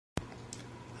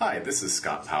Hi, this is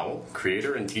Scott Powell,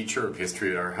 creator and teacher of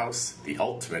History at Our House, the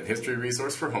ultimate history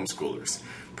resource for homeschoolers,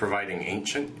 providing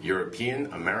ancient,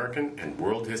 European, American, and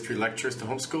world history lectures to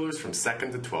homeschoolers from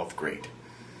 2nd to 12th grade.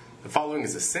 The following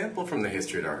is a sample from the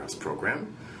History at Our House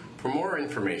program. For more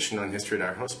information on History at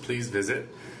Our House, please visit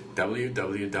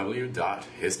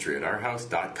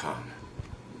www.historyatourhouse.com.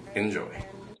 Enjoy.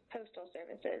 And postal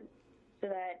services so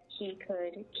that he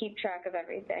could keep track of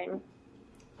everything.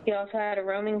 He also had a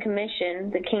roaming commission,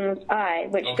 the King's Eye,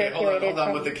 which circulated... Hold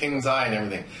on with the King's Eye and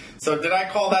everything. So did I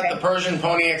call that the Persian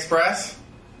Pony Express?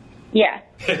 Yeah,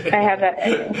 I have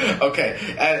that. Okay,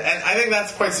 and I think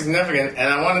that's quite significant, and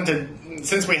I wanted to,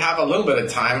 since we have a little bit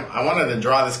of time, I wanted to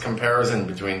draw this comparison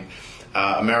between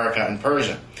America and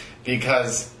Persia,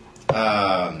 because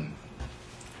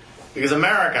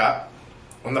America,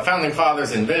 when the Founding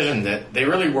Fathers envisioned it, they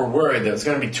really were worried that it was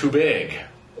going to be too big.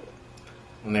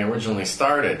 When they originally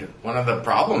started, one of the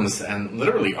problems and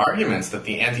literally arguments that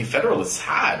the Anti-Federalists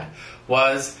had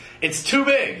was, it's too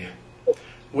big.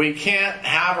 We can't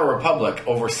have a republic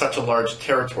over such a large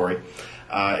territory.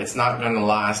 It's not going to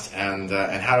last, and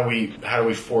how do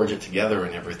we forge it together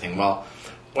and everything? Well,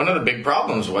 one of the big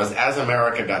problems was, as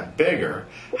America got bigger,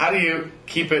 how do you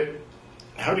keep it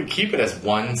as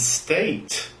one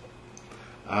state?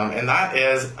 And that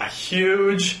is a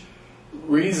huge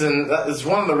reason. That is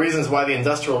one of the reasons why the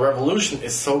Industrial Revolution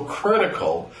is so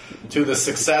critical to the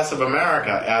success of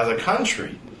America as a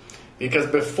country. Because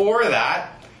before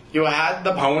that, you had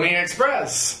the Pony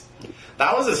Express.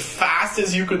 That was as fast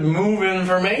as you could move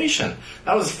information.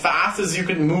 That was as fast as you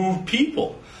could move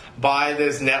people by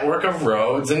this network of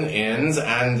roads and inns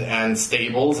and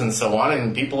stables and so on.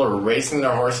 And people are racing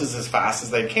their horses as fast as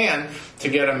they can to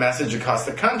get a message across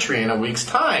the country in a week's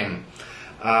time.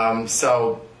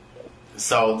 So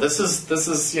this is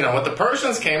what the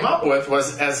Persians came up with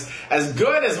was as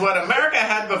good as what America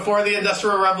had before the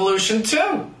Industrial Revolution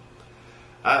too.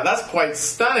 That's quite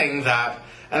stunning, and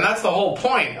that's the whole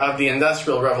point of the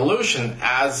Industrial Revolution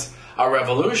as a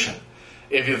revolution.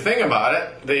 If you think about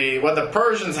it, what the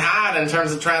Persians had in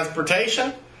terms of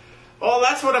transportation, well,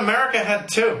 that's what America had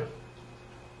too.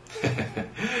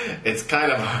 It's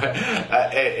kind of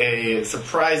a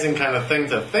surprising kind of thing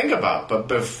to think about, but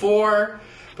before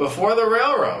the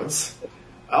railroads,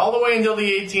 all the way until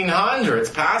the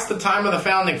 1800s, past the time of the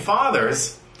Founding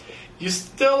Fathers, you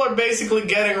still are basically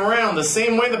getting around the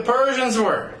same way the Persians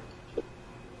were.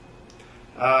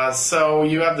 So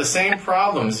you have the same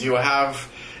problems. You have,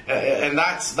 and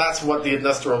that's what the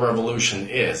Industrial Revolution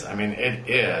is. I mean, it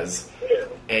is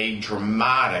a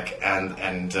dramatic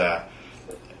and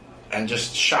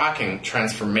just shocking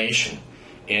transformation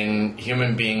in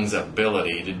human beings'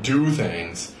 ability to do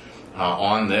things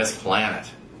on this planet,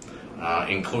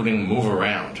 including move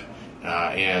around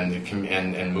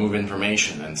and move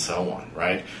information and so on,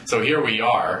 right? So here we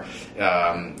are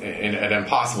at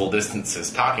impossible distances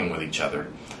talking with each other,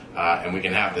 and we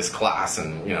can have this class,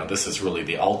 and this is really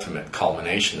the ultimate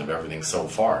culmination of everything so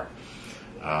far.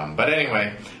 But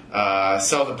anyway,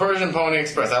 so the Persian Pony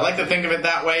Express, I like to think of it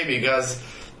that way because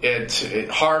it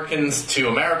harkens to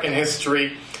American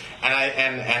history.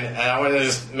 And I want to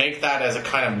just make that as a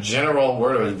kind of general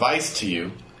word of advice to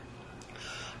you.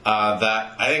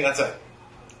 That I think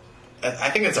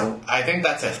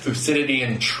that's a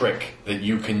Thucydidean trick that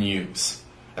you can use,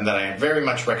 and that I very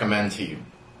much recommend to you.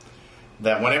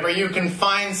 That whenever you can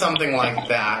find something like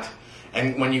that,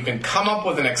 and when you can come up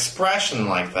with an expression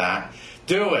like that,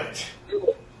 do it.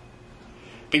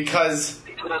 Because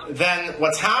then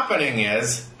what's happening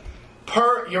is,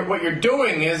 what you're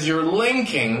doing is you're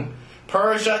linking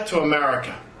Persia to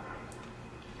America.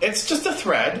 It's just a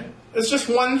thread. It's just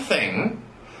one thing,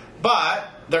 but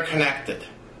they're connected.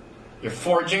 You're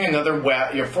forging another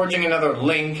web. You're forging another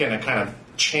link in a kind of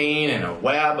chain and a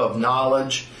web of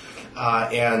knowledge,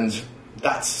 and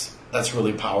that's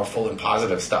really powerful and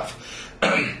positive stuff.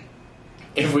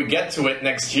 If we get to it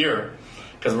next year,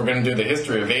 because we're going to do the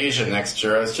history of Asia next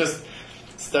year. I was just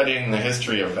studying the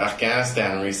history of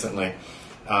Afghanistan recently,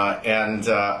 and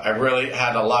I really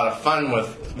had a lot of fun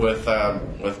with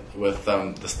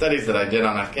the studies that I did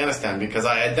on Afghanistan, because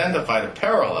I identified a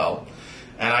parallel,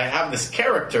 and I have this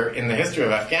character in the history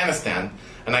of Afghanistan,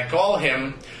 and I call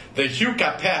him the Hugh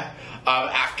Capet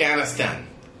of Afghanistan,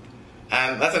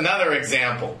 and that's another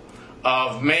example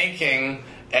of making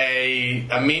a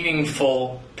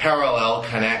meaningful parallel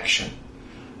connection.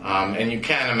 And you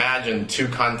can't imagine two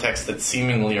contexts that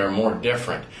seemingly are more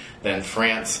different than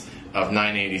France of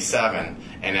 987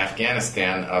 and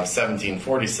Afghanistan of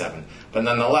 1747. But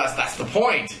nonetheless, that's the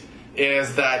point,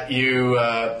 is that you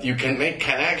can make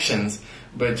connections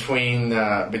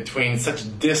between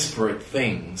such disparate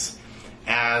things,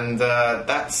 and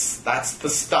that's the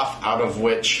stuff out of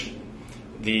which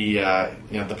the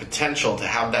potential to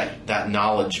have that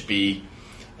knowledge be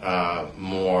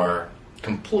more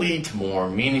complete, more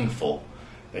meaningful.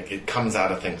 Like, it comes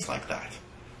out of things like that.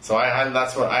 So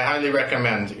that's what I highly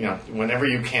recommend. Whenever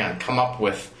you can, come up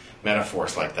with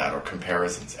metaphors like that or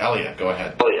comparisons. Elliot, go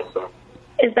ahead.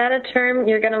 Is that a term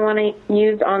you're going to want to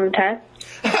use on the test?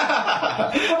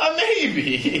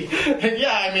 Maybe.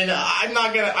 Yeah, I mean,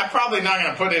 I'm probably not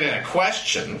gonna put it in a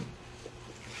question.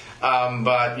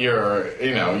 But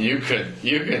you could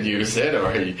use it, or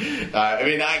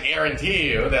I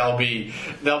guarantee you there'll be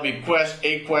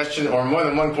a question or more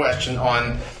than one question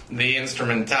on the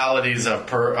instrumentalities of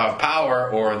power,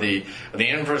 or the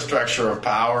infrastructure of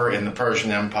power in the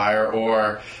Persian Empire,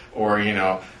 or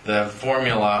the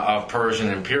formula of Persian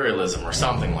imperialism, or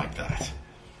something like that.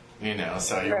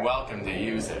 So you're welcome to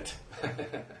use it.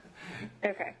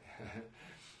 Okay.